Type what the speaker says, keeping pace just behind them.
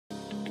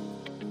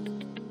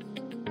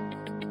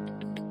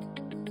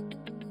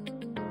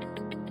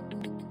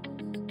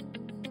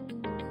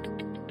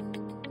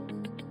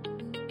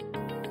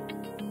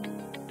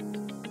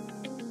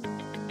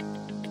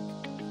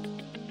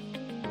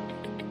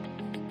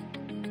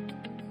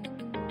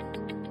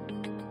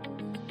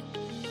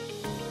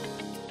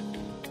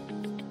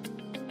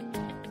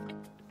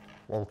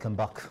Welcome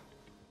back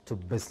to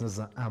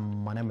Business.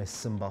 My name is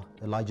Simba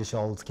Elijah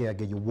Charles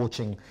Kiage. You're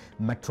watching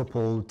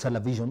Metropole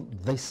Television.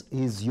 This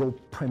is your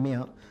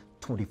premier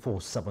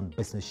 24/7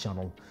 business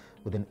channel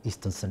within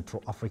Eastern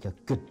Central Africa.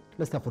 Good.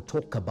 Let's therefore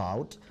talk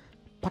about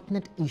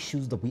pertinent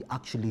issues that we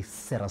actually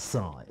set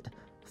aside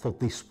for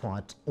this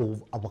part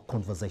of our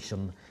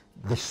conversation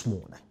this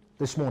morning.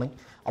 This morning,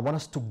 I want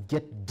us to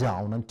get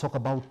down and talk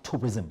about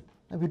tourism.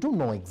 Now, we don't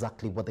know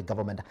exactly what the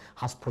government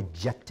has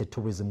projected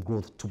tourism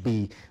growth to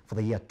be for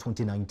the year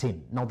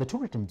 2019. Now, the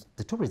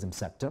tourism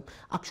sector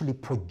actually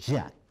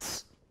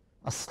projects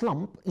a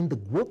slump in the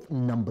growth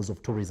numbers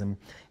of tourism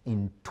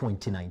in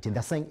 2019.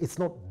 They're saying it's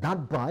not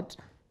that bad,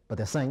 but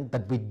they're saying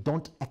that we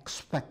don't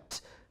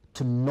expect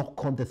to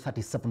knock on the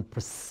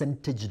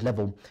 37%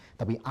 level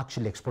that we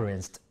actually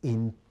experienced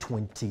in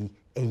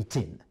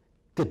 2018.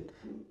 Good.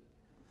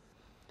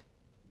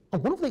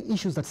 And one of the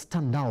issues that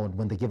stand out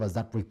when they give us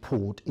that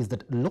report is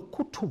that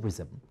local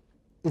tourism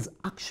is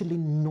actually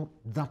not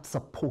that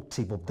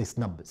supportive of these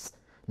numbers.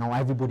 Now,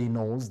 everybody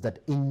knows that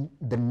in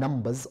the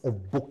numbers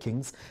of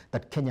bookings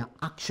that Kenya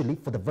actually,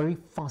 for the very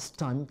first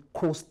time,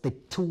 crossed the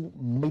 2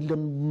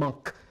 million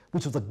mark,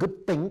 which was a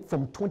good thing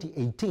from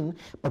 2018,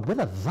 but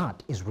whether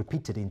that is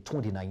repeated in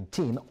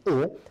 2019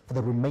 or for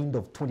the remainder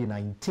of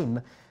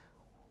 2019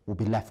 will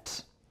be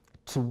left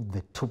to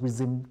the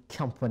tourism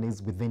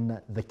companies within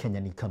the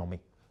Kenyan economy.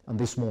 And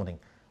this morning,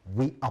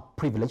 we are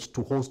privileged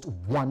to host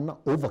one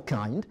of a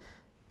kind,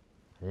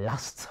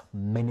 Last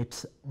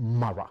Minute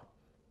Mara.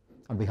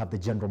 And we have the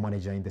general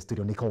manager in the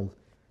studio, Nicole.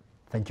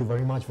 Thank you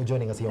very much for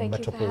joining us here on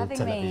Metropole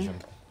Television.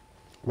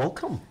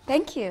 Welcome.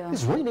 Thank you.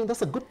 It's raining.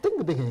 That's a good thing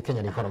with the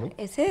Kenyan economy.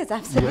 It is,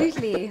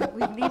 absolutely. Yeah.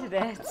 We've needed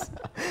it.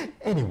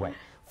 Anyway,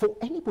 for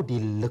anybody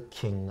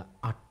looking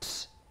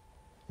at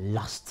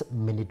Last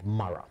Minute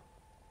Mara,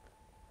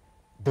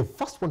 the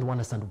first one to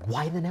understand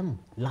why the name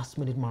Last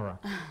Minute Mara.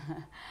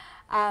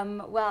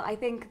 Well, I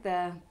think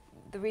the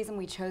reason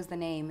we chose the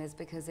name is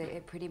because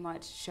it pretty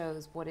much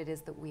shows what it is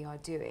that we are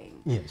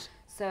doing. Yes.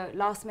 So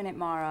Last Minute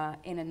Mara,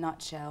 in a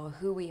nutshell,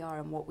 who we are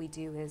and what we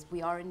do is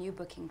we are a new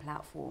booking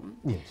platform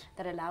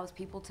that allows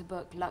people to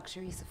book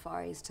luxury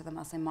safaris to the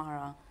Masai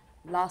Mara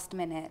last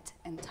minute,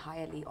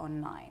 entirely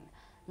online.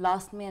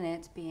 Last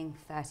minute being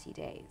 30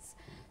 days.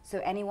 So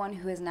anyone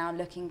who is now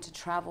looking to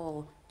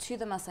travel to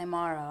the Masai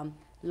Mara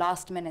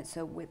last minute,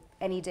 so with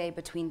any day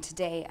between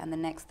today and the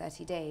next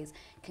 30 days,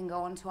 can go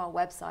onto our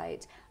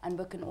website and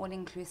book an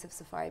all-inclusive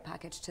safari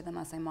package to the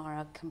Masai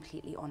Mara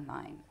completely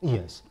online.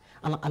 Yes,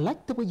 and I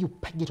like the way you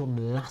peg it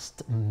on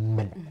last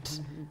minute.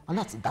 And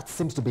that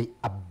seems to be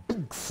a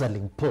big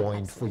selling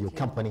point for your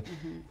company.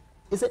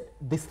 Is it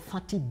these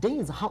 30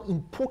 days, how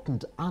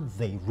important are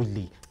they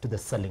really to the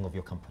selling of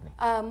your company?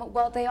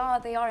 Well, they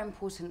are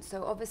important.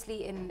 So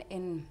obviously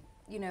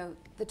you know,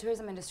 the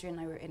tourism industry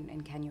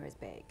in Kenya is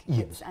big.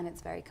 Yes. And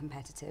it's very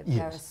competitive. Yes.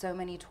 There are so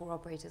many tour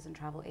operators and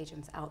travel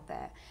agents out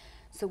there.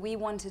 So we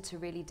wanted to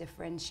really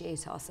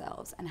differentiate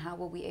ourselves, and how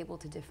were we able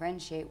to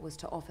differentiate was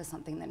to offer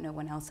something that no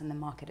one else in the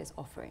market is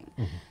offering.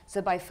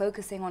 So by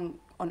focusing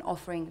on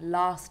offering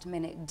last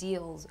minute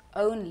deals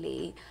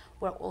only,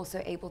 we're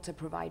also able to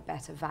provide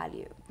better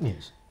value.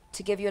 Yes.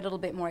 To give you a little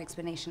bit more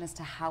explanation as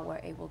to how we're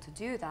able to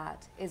do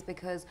that is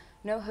because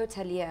no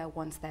hotelier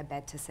wants their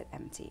bed to sit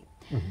empty.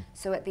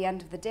 So at the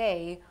end of the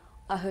day,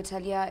 a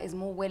hotelier is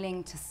more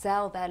willing to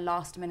sell their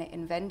last minute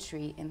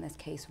inventory, in this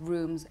case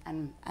rooms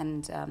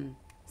and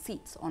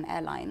seats on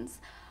airlines.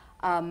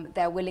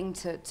 They're willing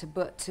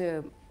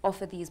to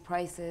offer these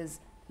prices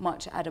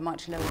at a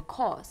much lower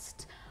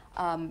cost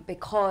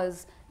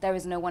because there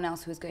is no one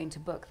else who is going to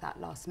book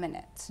that last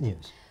minute.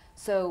 Yes.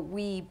 So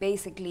we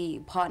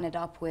basically partnered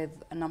up with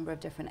a number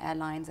of different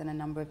airlines and a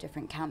number of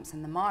different camps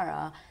in the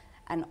Mara,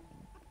 and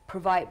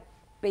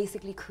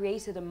basically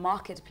created a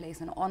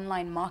marketplace, an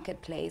online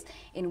marketplace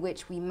in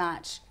which we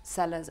match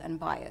sellers and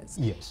buyers.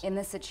 Yes. In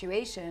this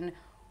situation,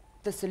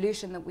 the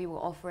solution that we were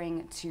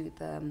offering to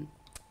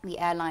the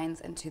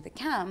airlines and to the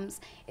camps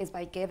is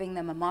by giving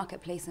them a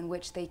marketplace in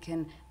which they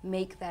can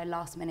make their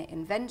last minute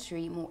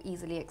inventory more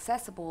easily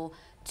accessible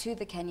to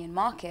the Kenyan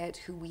market,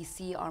 who we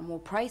see are more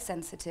price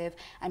sensitive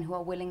and who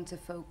are willing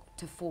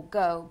to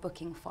forego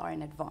booking far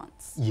in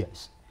advance.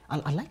 Yes.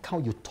 And I like how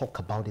you talk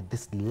about it,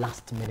 this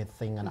last minute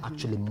thing, and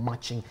actually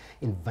matching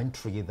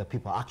inventory that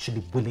people are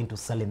actually willing to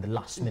sell in the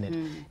last minute.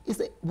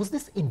 Was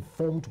this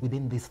informed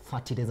within these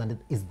 30 days, and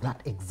is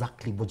that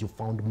exactly what you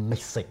found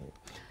missing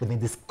within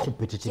this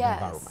competitive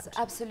environment? Yes,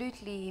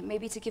 absolutely.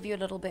 Maybe to give you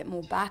a little bit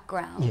more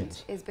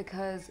background, is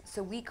because,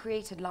 so we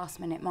created Last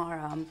Minute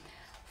Mara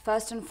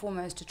first and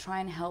foremost to try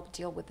and help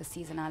deal with the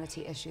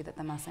seasonality issue that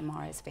the Masai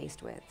Mara is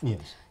faced with.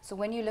 Yes. So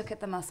when you look at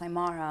the Masai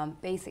Mara,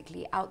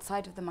 basically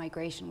outside of the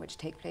migration, which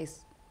take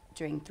place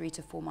during 3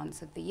 to 4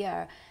 months of the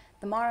year,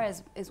 the Mara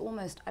is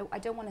almost, I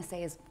don't want to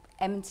say is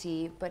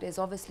empty, but is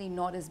obviously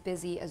not as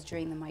busy as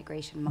during the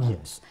migration months.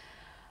 Yes.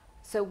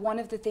 So one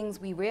of the things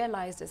we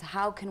realized is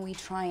how can we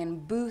try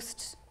and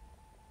boost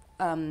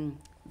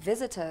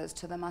visitors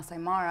to the Masai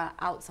Mara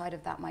outside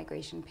of that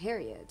migration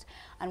period.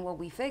 And what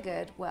we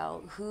figured,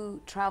 well, who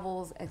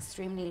travels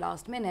extremely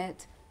last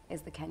minute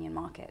is the Kenyan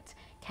market.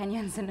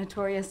 Kenyans are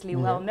notoriously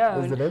well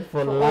known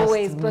for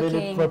always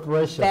booking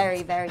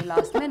very, very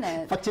last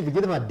minute. In fact, if you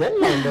give them a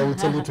deadline, they will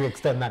tell you to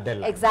extend that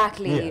deadline.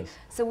 Exactly. Yes.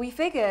 So we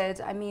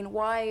figured, I mean,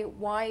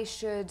 why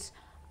should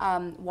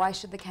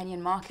the Kenyan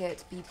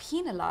market be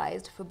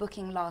penalized for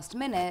booking last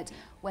minute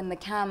when the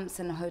camps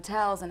and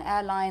hotels and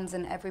airlines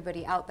and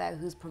everybody out there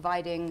who's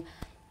providing,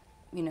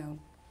 you know,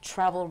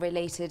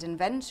 travel-related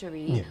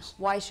inventory, yes,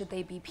 why should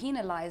they be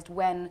penalized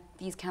when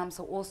these camps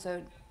are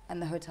also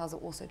and the hotels are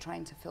also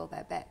trying to fill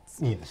their beds?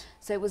 Yes.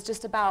 So it was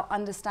just about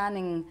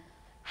understanding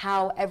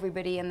how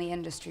everybody in the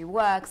industry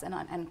works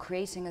and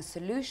creating a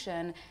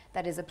solution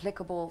that is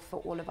applicable for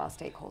all of our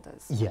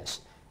stakeholders.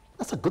 Yes.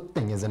 That's a good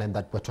thing, isn't it,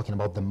 that we're talking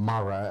about the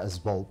Mara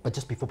as well. But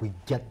just before we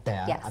get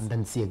there, yes, and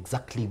then see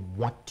exactly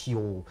what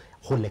your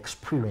whole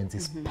experience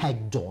is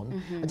pegged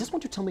on, I just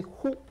want you to tell me,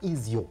 who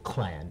is your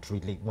client,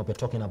 really, when we're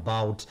talking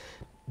about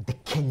the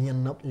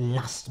Kenyan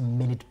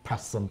last-minute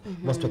person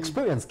who wants to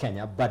experience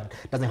Kenya, but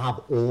doesn't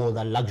have all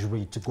the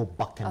luxury to go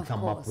back and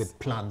come up with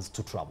plans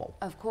to travel?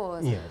 Of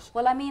course. Yes.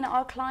 Well, I mean,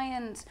 our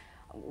client,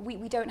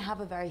 we don't have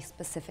a very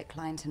specific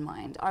client in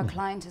mind. Our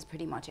client is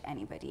pretty much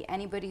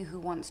anybody who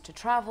wants to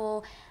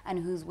travel and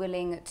who's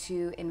willing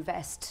to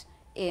invest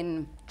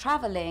in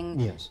traveling,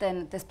 yes,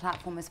 then this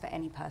platform is for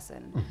any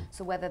person.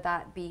 So whether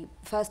that be,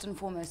 first and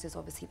foremost is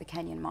obviously the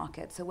Kenyan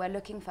market. So we're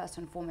looking first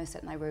and foremost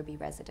at Nairobi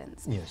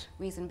residents. Yes.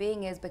 Reason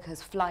being is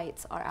because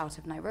flights are out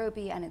of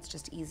Nairobi and it's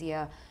just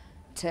easier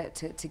to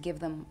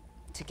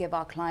give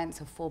our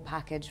clients a full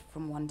package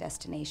from one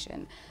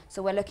destination.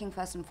 So we're looking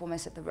first and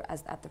foremost at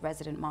the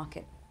resident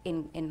market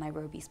in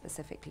Nairobi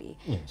specifically.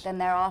 Yes. Then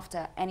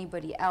thereafter,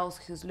 anybody else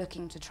who's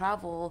looking to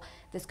travel,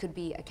 this could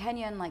be a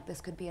Kenyan, like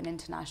this could be an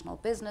international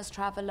business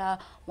traveler.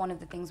 One of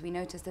the things we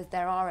noticed is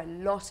there are a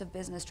lot of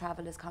business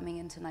travelers coming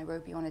into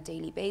Nairobi on a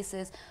daily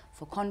basis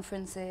for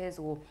conferences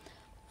or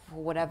for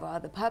whatever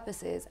other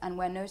purposes, and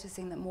we're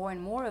noticing that more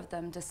and more of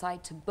them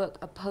decide to book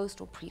a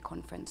post or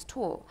pre-conference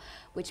tour,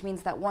 which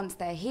means that once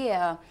they're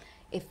here,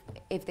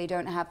 if they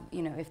don't have,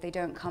 you know, if they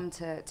don't come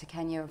to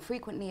Kenya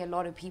frequently, a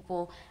lot of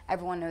people,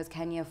 everyone knows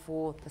Kenya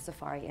for the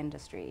safari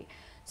industry.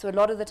 So a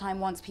lot of the time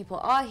once people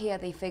are here,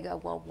 they figure,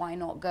 well, why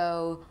not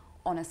go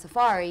on a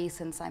safari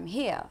since I'm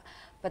here?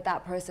 But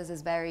that process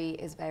is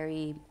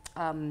very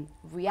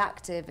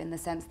reactive in the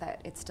sense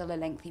that it's still a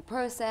lengthy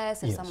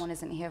process. If yes, someone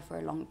isn't here for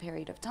a long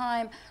period of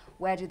time,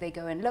 where do they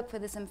go and look for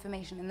this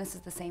information? And this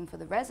is the same for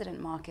the resident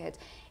market,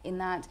 in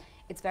that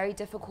it's very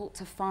difficult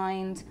to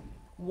find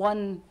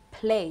one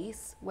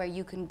place where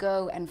you can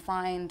go and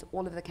find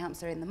all of the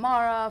camps that are in the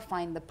Mara,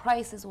 find the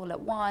prices all at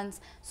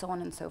once, so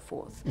on and so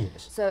forth.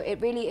 yes. So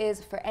it really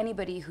is for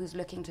anybody who's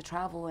looking to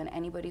travel and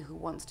anybody who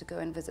wants to go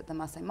and visit the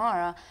Masai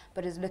Mara,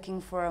 but is looking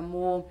for a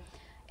more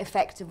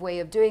effective way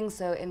of doing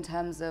so in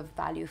terms of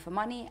value for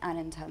money and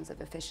in terms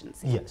of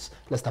efficiency. Yes,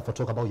 let's start to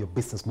talk about your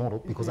business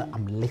model, because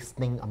I'm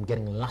listening, I'm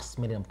getting last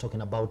minute, I'm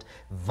talking about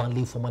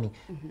value for money.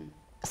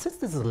 Since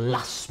this is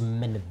last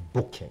minute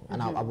booking,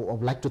 and I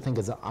would like to think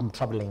as I'm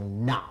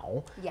traveling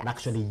now, yes, and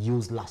actually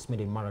use last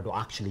minute Mara to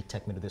actually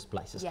take me to these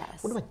places.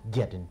 Yes. What do I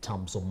get in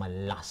terms of my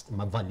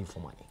value for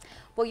money?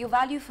 Well, your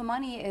value for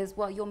money is,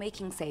 well, you're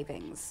making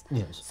savings.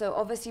 Yes. So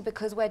obviously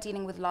because we're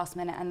dealing with last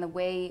minute and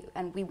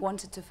we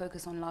wanted to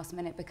focus on last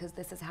minute because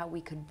this is how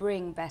we could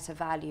bring better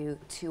value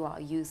to our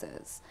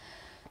users.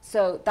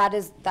 So that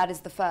is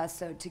the first.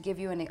 So to give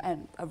you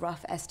a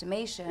rough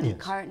estimation, yes,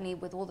 currently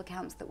with all the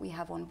camps that we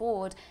have on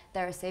board,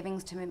 there are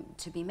savings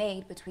to be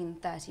made between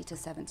 30 to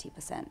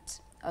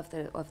 70% of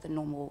the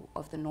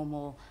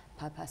normal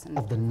per person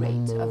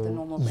rate of the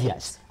normal rate.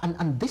 Yes,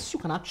 and this you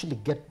can actually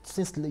get,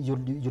 since you're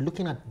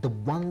looking at the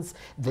ones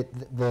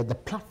the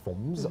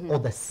platforms or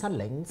the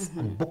sellings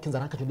and bookings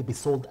that actually be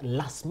sold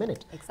last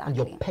minute. Exactly. And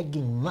you're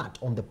pegging that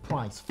on the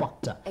price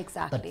factor.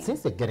 Exactly. But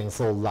since they're getting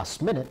sold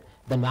last minute,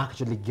 then we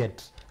actually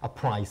get a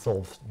price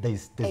of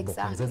these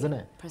bookings, isn't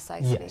it?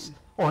 Precisely. Yes.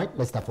 All right,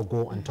 let's therefore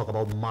go and talk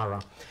about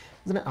Mara.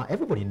 Isn't it?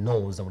 Everybody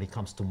knows that when it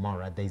comes to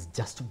Mara, there's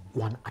just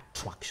one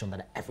attraction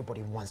that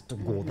everybody wants to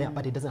go there,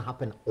 but it doesn't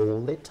happen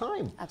all the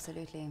time.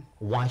 Absolutely.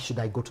 Why should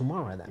I go to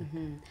Mara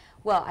then?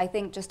 Well, I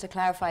think just to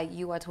clarify,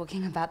 you are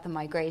talking about the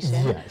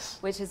migration, yes,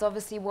 which is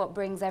obviously what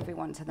brings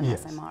everyone to the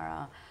yes, Masai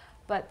Mara.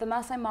 But the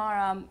Masai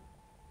Mara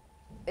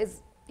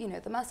is, you know,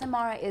 the Masai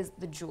Mara is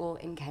the jewel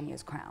in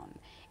Kenya's crown.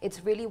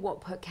 It's really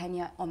what put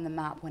Kenya on the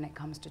map when it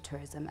comes to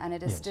tourism, and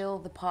it is yes, still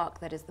the park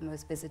that is the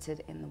most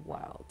visited in the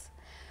world.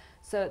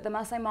 So the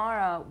Masai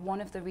Mara,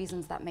 one of the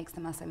reasons that makes the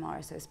Masai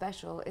Mara so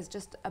special is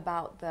just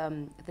about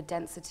the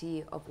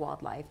density of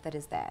wildlife that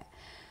is there.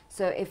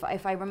 So if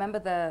I remember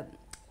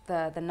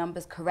the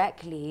numbers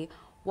correctly,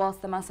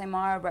 whilst the Masai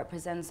Mara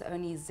represents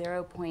only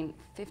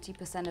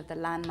 0.50% of the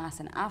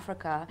landmass in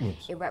Africa,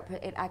 yes,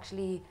 it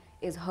actually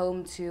is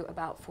home to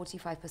about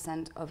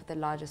 45% of the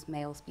largest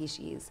male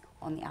species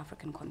on the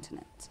African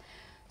continent.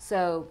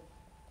 So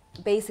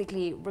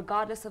basically,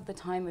 regardless of the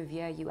time of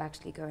year you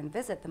actually go and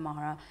visit the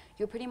Mara,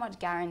 you're pretty much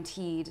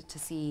guaranteed to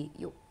see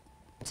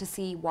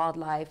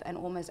wildlife, and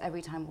almost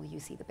every time will you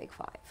see the big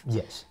five.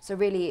 Yes. So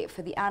really,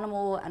 for the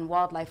animal and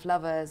wildlife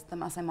lovers, the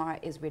Masai Mara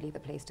is really the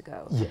place to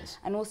go. Yes.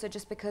 And also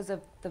just because of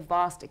the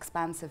vast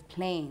expansive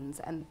plains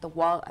and the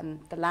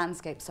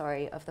landscape,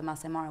 of the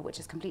Masai Mara, which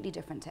is completely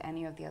different to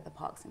any of the other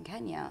parks in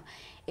Kenya,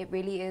 it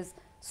really is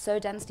so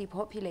densely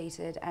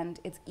populated, and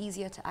it's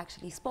easier to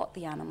actually spot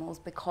the animals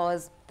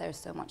because there's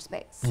so much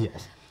space.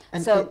 Yes.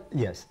 And so,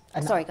 yes.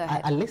 And sorry, go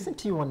ahead. I listen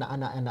to you and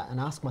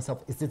ask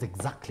myself, is this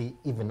exactly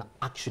even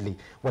actually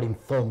what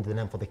informed the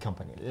name for the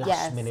company?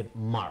 Last Minute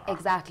Mara.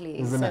 Exactly.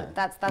 Isn't so it?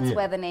 that's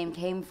where the name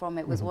came from.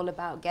 It was all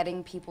about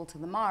getting people to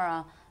the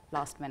Mara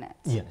last minute.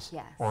 Yes.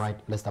 Yes. All right,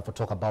 let's therefore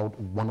talk about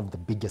one of the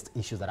biggest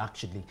issues that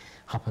actually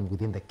happened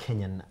within the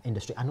Kenyan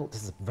industry. I know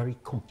this is a very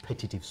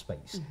competitive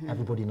space.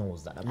 Everybody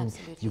knows that. I mean,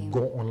 you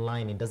go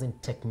online, it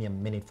doesn't take me a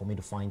minute for me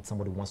to find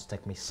somebody who wants to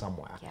take me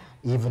somewhere.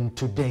 Yeah. Even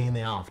today in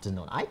the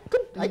afternoon, I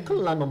could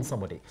land on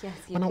somebody. Yes,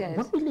 you but now, could.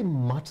 what really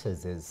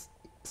matters is,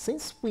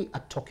 since we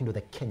are talking to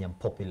the Kenyan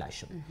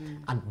population,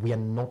 and we are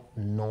not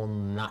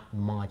known that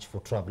much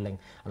for traveling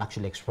and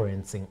actually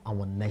experiencing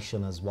our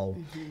nation as well,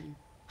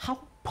 how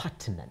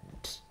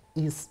pertinent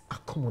is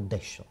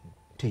accommodation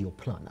to your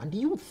plan? And do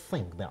you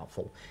think,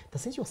 therefore, that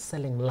since you're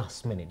selling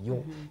last minute,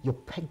 you're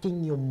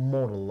pegging your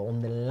model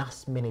on the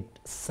last minute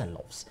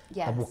sell-offs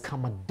that will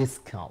come at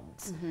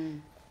discounts?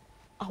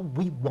 Are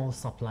we well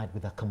supplied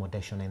with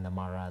accommodation in the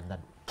Mara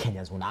that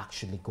Kenyans will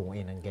actually go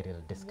in and get it at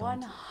a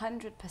discount?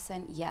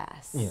 100%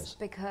 yes. Yes.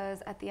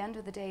 Because at the end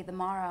of the day, the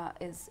Mara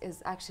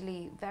is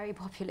actually very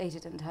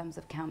populated in terms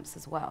of camps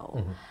as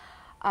well.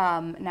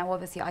 Now,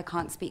 obviously, I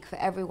can't speak for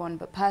everyone,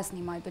 but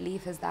personally, my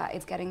belief is that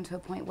it's getting to a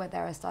point where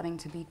there are starting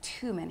to be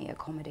too many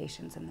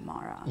accommodations in the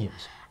Mara. Yes.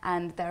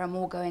 And there are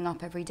more going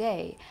up every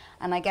day.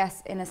 And I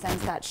guess, in a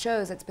sense, that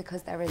shows it's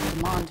because there is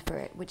demand for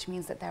it, which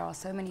means that there are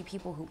so many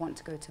people who want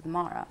to go to the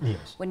Mara.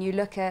 Yes. When you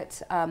look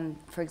at,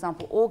 for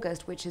example,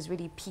 August, which is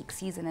really peak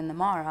season in the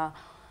Mara,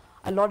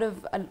 a lot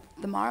of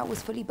the Mara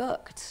was fully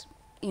booked.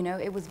 You know,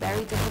 it was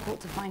very difficult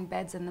to find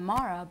beds in the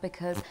Mara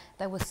because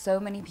there were so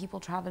many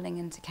people traveling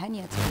into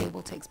Kenya to be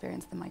able to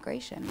experience the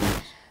migration.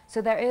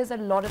 So there is a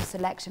lot of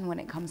selection when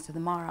it comes to the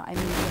Mara. I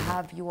mean, you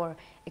have your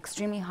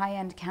extremely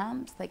high-end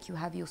camps, like you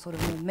have your sort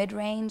of more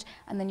mid-range,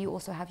 and then you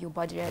also have your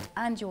budget,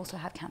 and you also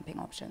have camping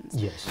options.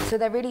 Yes. So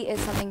there really is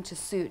something to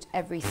suit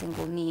every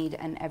single need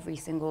and every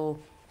single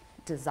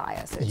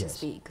desire, so to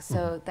speak.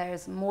 So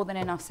there's more than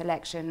enough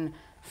selection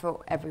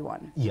for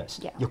everyone. Yes.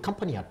 Yeah. Your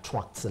company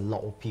attracts a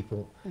lot of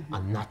people,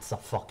 and that's a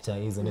factor,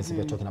 isn't it? So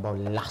we're talking about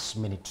last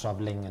minute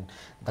traveling, and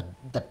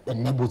that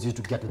enables you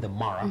to get to the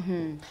Mara.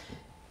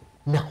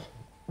 Now,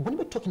 when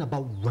we're talking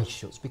about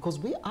ratios, because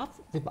we've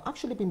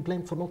actually been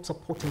blamed for not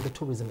supporting the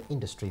tourism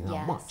industry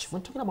that much.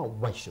 When talking about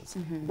ratios,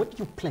 where do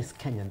you place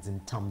Kenyans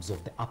in terms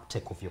of the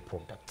uptake of your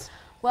products?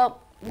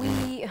 Well,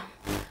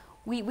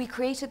 we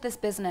created this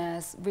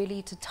business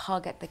really to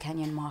target the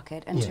Kenyan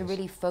market and to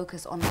really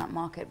focus on that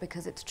market,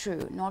 because it's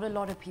true, not a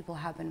lot of people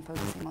have been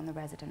focusing on the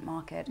resident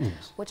market,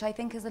 which I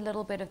think is a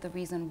little bit of the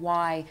reason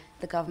why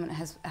the government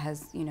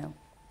has you know,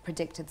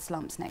 predicted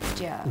slumps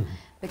next year.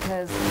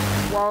 Because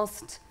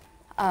whilst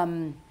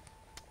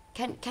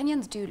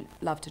Kenyans do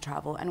love to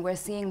travel, and we're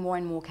seeing more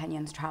and more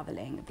Kenyans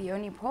traveling. The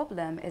only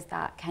problem is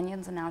that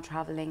Kenyans are now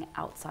traveling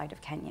outside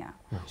of Kenya,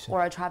 or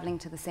are traveling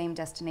to the same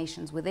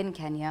destinations within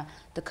Kenya,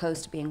 the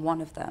coast being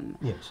one of them.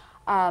 Yes.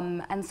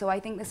 And so I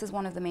think this is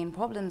one of the main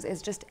problems,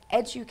 is just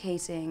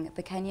educating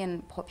the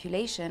Kenyan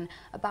population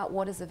about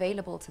what is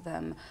available to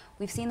them.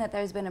 We've seen that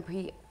there's been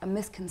a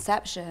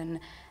misconception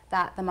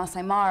that the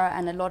Masai Mara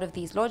and a lot of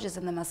these lodges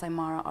in the Masai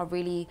Mara are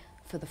really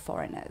for the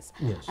foreigners.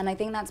 Yes. And I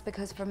think that's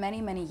because for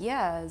many, many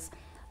years,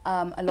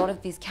 a lot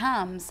of these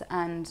camps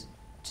and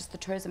just the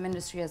tourism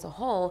industry as a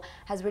whole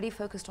has really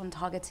focused on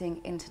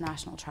targeting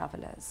international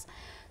travelers.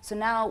 So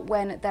now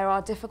when there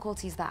are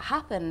difficulties that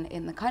happen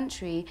in the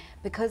country,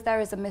 because there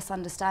is a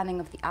misunderstanding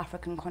of the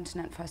African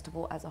continent, first of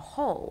all, as a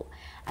whole,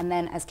 and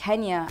then as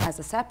Kenya as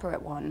a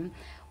separate one,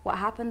 what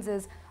happens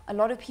is a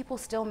lot of people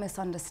still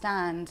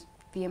misunderstand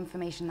the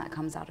information that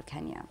comes out of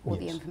Kenya, or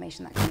the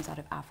information that comes out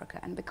of Africa.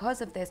 And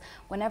because of this,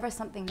 whenever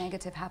something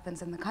negative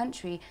happens in the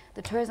country,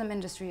 the tourism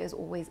industry is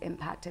always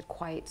impacted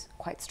quite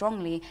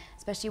strongly,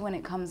 especially when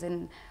it comes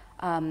in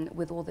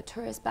with all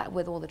the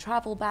with all the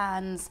travel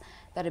bans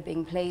that are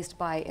being placed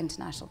by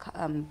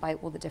by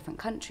all the different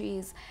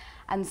countries.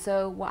 And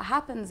so what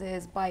happens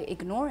is, by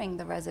ignoring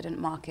the resident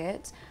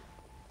market,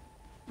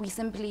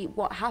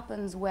 what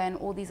happens when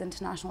all these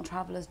international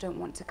travelers don't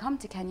want to come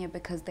to Kenya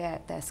because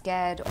they're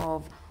scared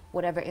of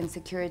whatever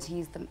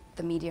insecurities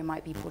the media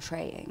might be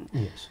portraying.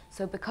 Yes.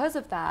 So because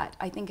of that,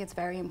 I think it's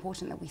very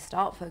important that we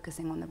start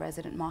focusing on the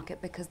resident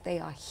market, because they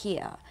are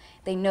here.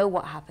 They know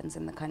what happens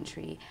in the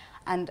country.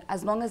 And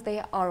as long as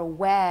they are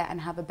aware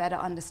and have a better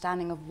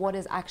understanding of what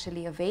is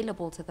actually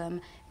available to them,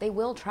 they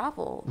will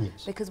travel.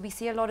 Yes. Because we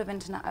see a lot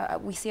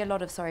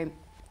of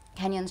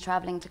Kenyans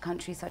traveling to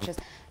countries such as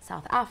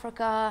South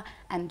Africa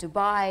and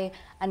Dubai,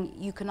 and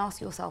you can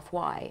ask yourself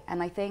why.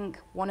 And I think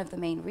one of the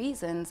main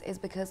reasons is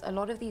because a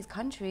lot of these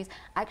countries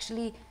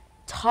actually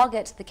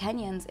target the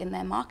Kenyans in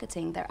their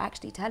marketing. They're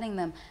actually telling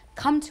them,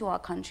 come to our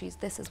countries,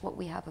 this is what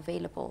we have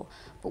available.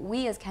 But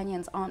we as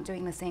Kenyans aren't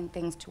doing the same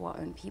things to our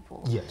own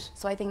people. Yes.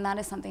 So I think that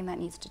is something that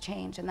needs to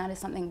change, and that is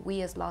something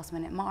we as Last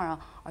Minute Mara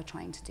are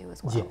trying to do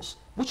as well. Yes,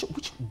 which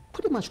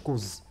pretty much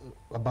goes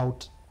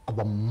about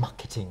our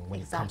marketing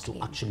when it comes to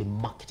Exactly. actually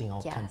marketing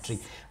our country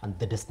and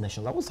the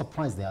destinations. I was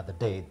surprised the other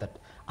day that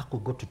I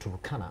could go to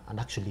Turkana and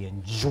actually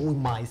enjoy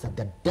myself.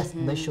 The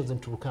destinations in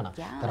Turkana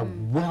that are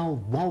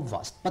well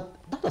versed. But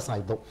that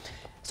aside though,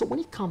 so when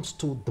it comes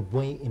to the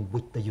way in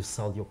which that you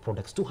sell your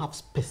products, to have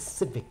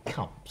specific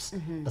camps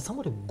that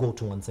somebody go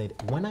to and say,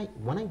 when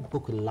I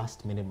book a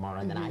Last Minute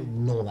Mara, then I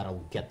know that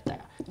I'll get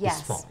there. Yes.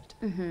 It's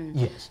fine.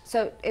 Yes.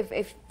 So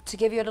if to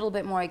give you a little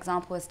bit more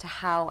example as to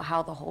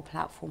how the whole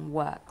platform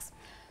works.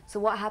 So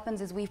what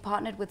happens is we've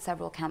partnered with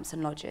several camps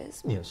and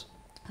lodges Yes.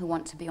 who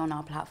want to be on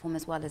our platform,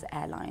 as well as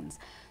airlines.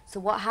 So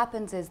what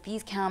happens is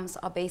these camps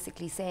are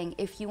basically saying,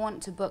 if you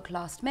want to book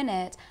last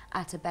minute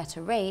at a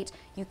better rate,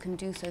 you can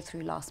do so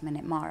through Last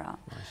Minute Mara.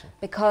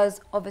 Because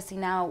obviously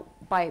now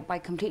by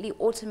completely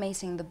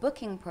automating the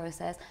booking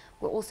process,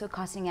 we're also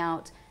cutting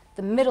out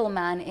the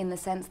middleman, in the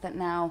sense that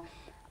now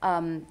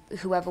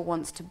whoever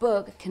wants to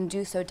book can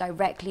do so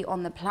directly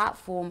on the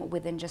platform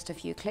within just a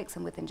few clicks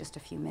and within just a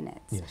few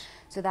minutes. Yes.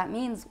 So that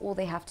means all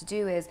they have to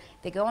do is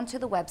they go onto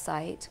the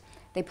website,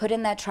 they put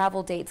in their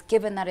travel dates,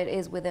 given that it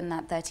is within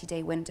that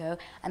 30-day window,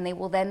 and they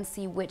will then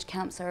see which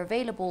camps are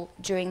available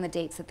during the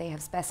dates that they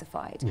have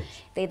specified. Yes.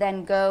 They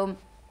then go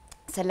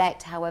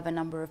select however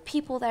number of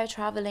people they're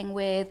traveling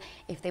with.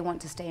 If they want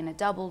to stay in a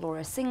double or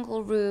a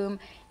single room,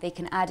 they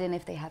can add in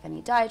if they have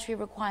any dietary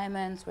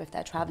requirements, or if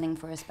they're traveling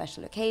for a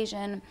special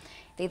occasion.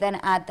 They then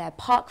add their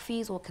park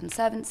fees or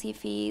conservancy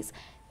fees.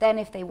 Then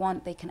if they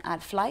want, they can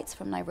add flights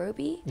from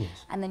Nairobi. Yes.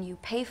 And then you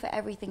pay for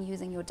everything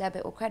using your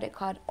debit or credit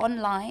card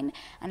online.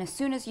 And as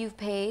soon as you've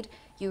paid,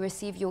 you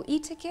receive your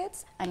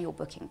e-tickets and your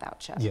booking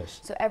voucher.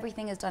 Yes. So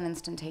everything is done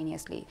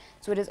instantaneously.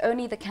 So it is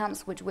only the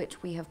camps which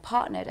we have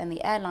partnered and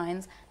the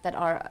airlines that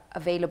are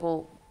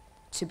available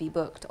to be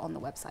booked on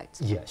the website.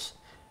 Yes.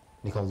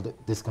 Nicole,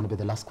 this is going to be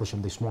the last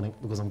question this morning,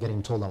 because I'm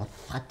getting told our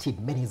 30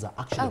 minutes are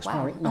actually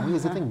expiring. Now,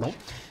 here's the thing though.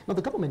 Now,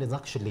 the government is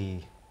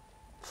actually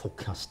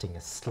forecasting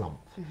a slump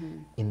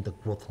in the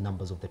growth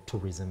numbers of the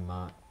tourism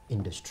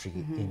industry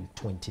in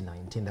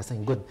 2019. They're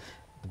saying, good,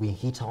 we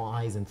hit our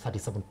eyes in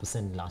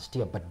 37% last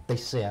year, but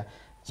this year,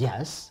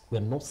 yes, we're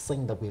not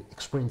saying that we're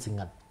experiencing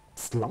a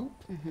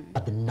slump,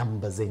 but the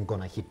numbers ain't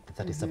gonna hit the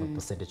 37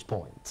 percentage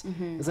points,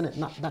 isn't it?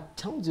 Now, that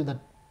tells you that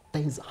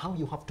that is how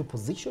you have to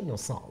position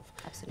yourself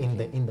in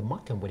the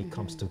market when it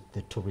comes to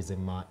the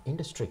tourism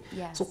industry.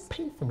 Yes. So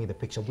paint for me the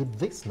picture with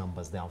these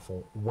numbers,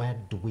 therefore, where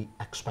do we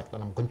expect,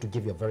 and I'm going to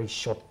give you a very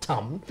short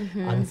term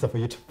answer for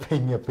you to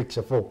paint me a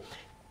picture for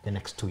the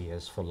next 2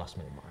 years for Last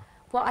Minute Mara.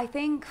 Well, I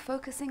think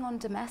focusing on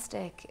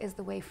domestic is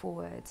the way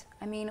forward.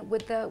 I mean,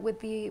 with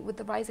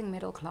the rising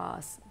middle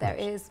class, there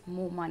is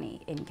more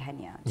money in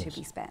Kenya to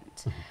be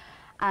spent.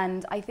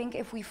 And I think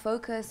if we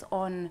focus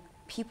on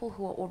people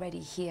who are already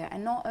here,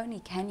 and not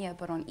only Kenya,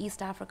 but on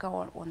East Africa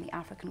or on the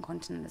African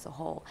continent as a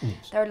whole,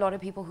 there are a lot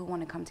of people who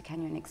want to come to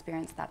Kenya and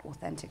experience that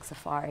authentic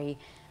safari,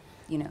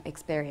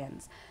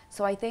 experience.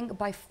 So I think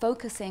by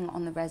focusing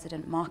on the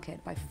resident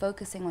market, by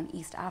focusing on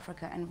East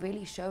Africa and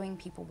really showing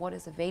people what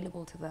is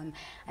available to them,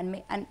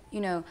 and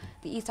the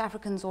East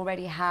Africans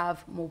already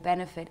have more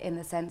benefit in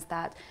the sense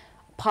that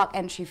park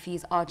entry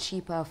fees are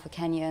cheaper for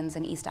Kenyans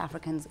and East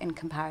Africans in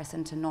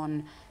comparison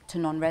to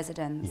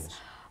non-residents.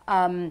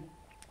 Yes.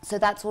 So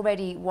that's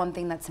already one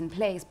thing that's in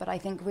place, but I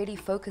think really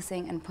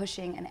focusing and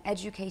pushing and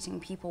educating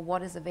people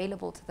what is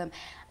available to them,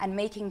 and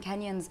making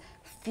Kenyans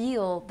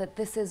feel that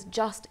this is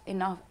just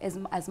enough,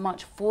 as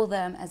much for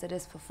them as it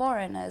is for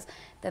foreigners,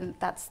 then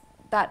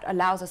that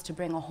allows us to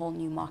bring a whole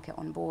new market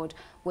on board,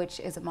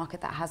 which is a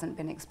market that hasn't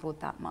been explored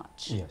that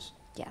much. Yes.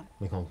 Yeah.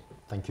 Nicole,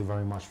 thank you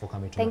very much for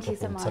coming to Thank you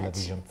so Metropolitan much.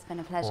 Television. It's been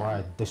a pleasure. All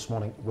right, this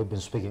morning we've been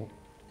speaking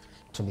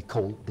to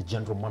Nicole, the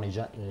General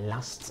Manager,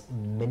 Last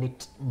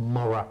Minute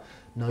Mara.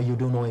 Now you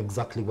do know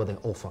exactly what they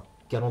offer.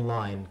 Get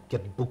online,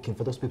 get booking.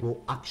 For those people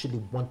who actually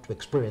want to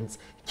experience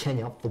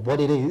Kenya for what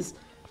it is,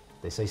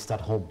 they say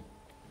start home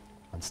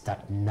and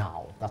start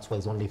now. That's why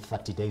it's only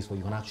 30 days where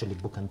you can actually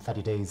book, and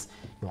 30 days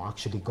you're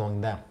actually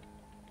going there.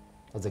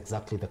 That's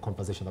exactly the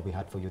conversation that we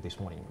had for you this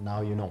morning.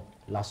 Now you know,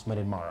 Last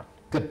Minute Mara.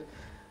 Good.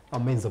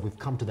 That means that we've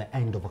come to the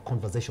end of a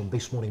conversation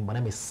this morning. My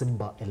name is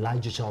Simba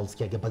Elijah Charles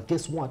Kiage. But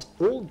guess what?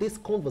 All these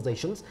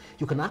conversations,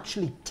 you can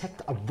actually take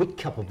a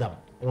recap of them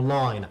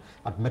online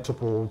at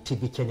Metropole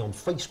TV Kenya on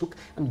Facebook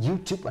and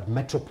YouTube at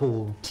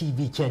Metropole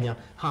TV Kenya,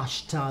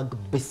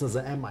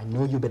 #BusinessM. I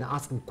know you've been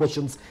asking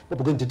questions. What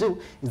we're going to do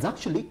is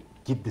actually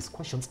give these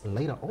questions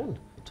later on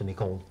to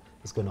Nicole.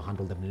 Who's going to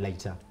handle them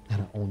later at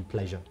her own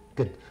pleasure.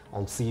 Good.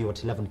 I'll see you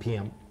at 11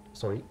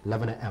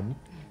 a.m.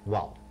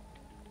 Wow.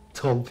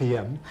 12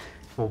 p.m.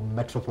 for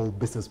Metropole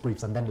Business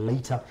Briefs, and then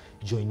later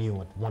join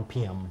you at 1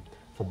 p.m.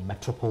 for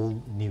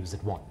Metropole News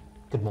at 1.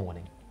 Good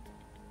morning.